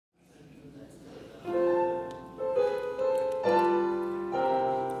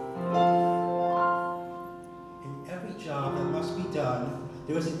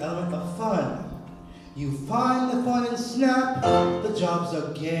You find the fun and snap, the job's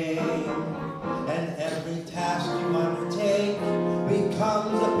a game, and every task you undertake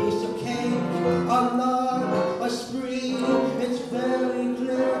becomes a piece of cake, a lark, a spree. It's very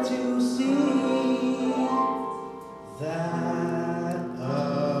clear to see that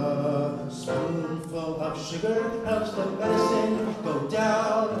a spoonful of sugar helps the medicine go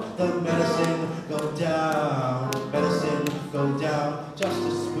down, the medicine go down, medicine go down. Just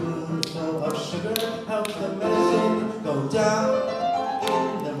a spoonful of sugar helps the medicine go down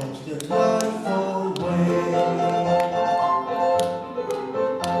in the most delightful way.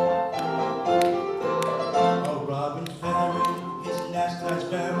 A robin feathering his nest has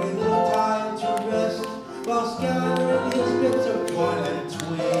very little time to rest, while scattering his bits of twine and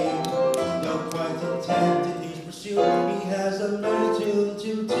twig. Though quite intent in his pursuit, he has a merry tune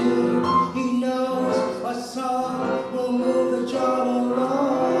to tune. He knows a song will move the job along.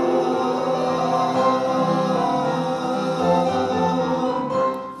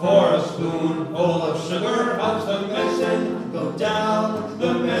 For a spoonful of sugar helps the medicine go down,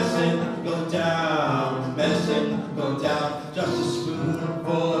 the medicine go down, medicine go down. Just a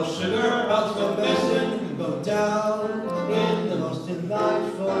spoonful of sugar helps the medicine go down in the most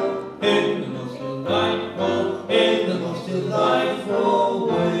delightful, in the most delightful, in the most delightful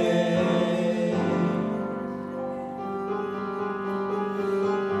way.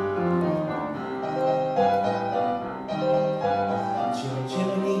 Chim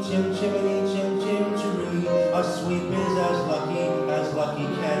chimney, chim chimney, chim chim chiree. A sweep is as lucky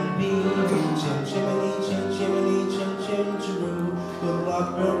can be. Chim chimney, chim chimney, chim chim chiroo. Good luck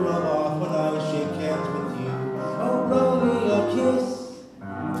will rub off when I shake hands with you. Oh, blow me a kiss,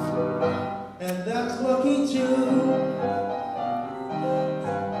 and that's lucky too.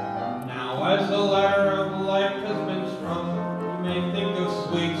 Now as the ladder of life has been strung, you may think of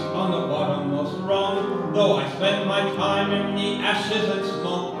sweets on the bottommost rung. Though I spend my time in the ashes and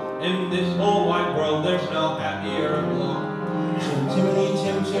smoke, in this whole wide world there's no happier bloke. Chim chimney,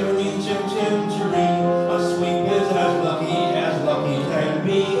 chim chimney, chim chim chiree. A sweep is as lucky can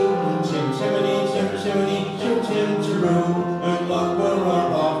be. Chim chimney, chim chimney, chim chim chiroo. Good luck will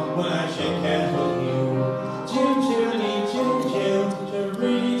rub off when I shake hands with you. Chim chimney, chim chim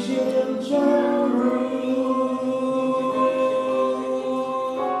chiree, chim chiroo.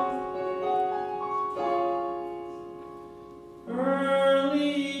 Early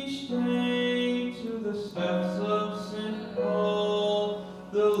each day to the steps of St. Paul,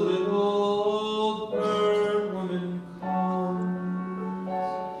 the little old bird woman comes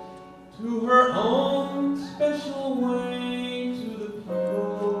to her own special way to the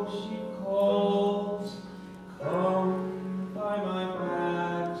people she calls. Come buy my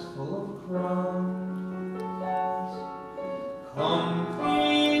bags full of crumbs. Come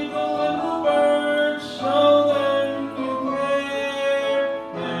feed the little birds, show them you care,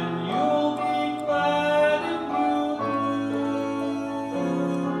 and you'll be glad if you do.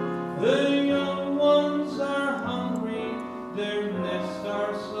 The young ones are hungry, their nests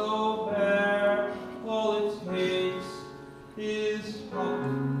are so bare. All it takes is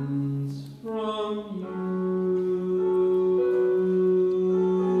Poppins from you.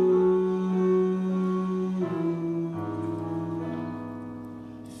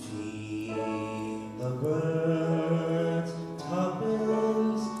 Feed the birds,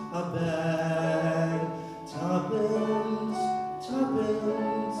 tuppence a bag, tuppence,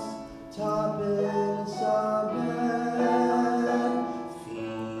 tuppence, tuppence a bag.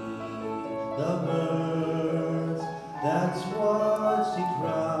 Feed the birds, that's what she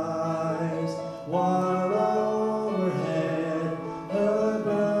cries, while overhead her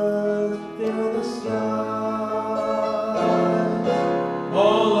birds fill the sky.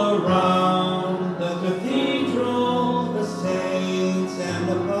 All around the cathedral, the saints and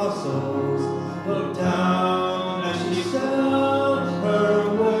apostles look down as she sells her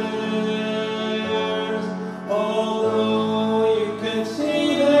wares. Although you can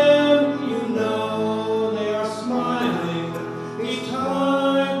see them, you know they are smiling each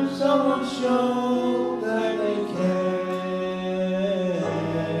time someone shows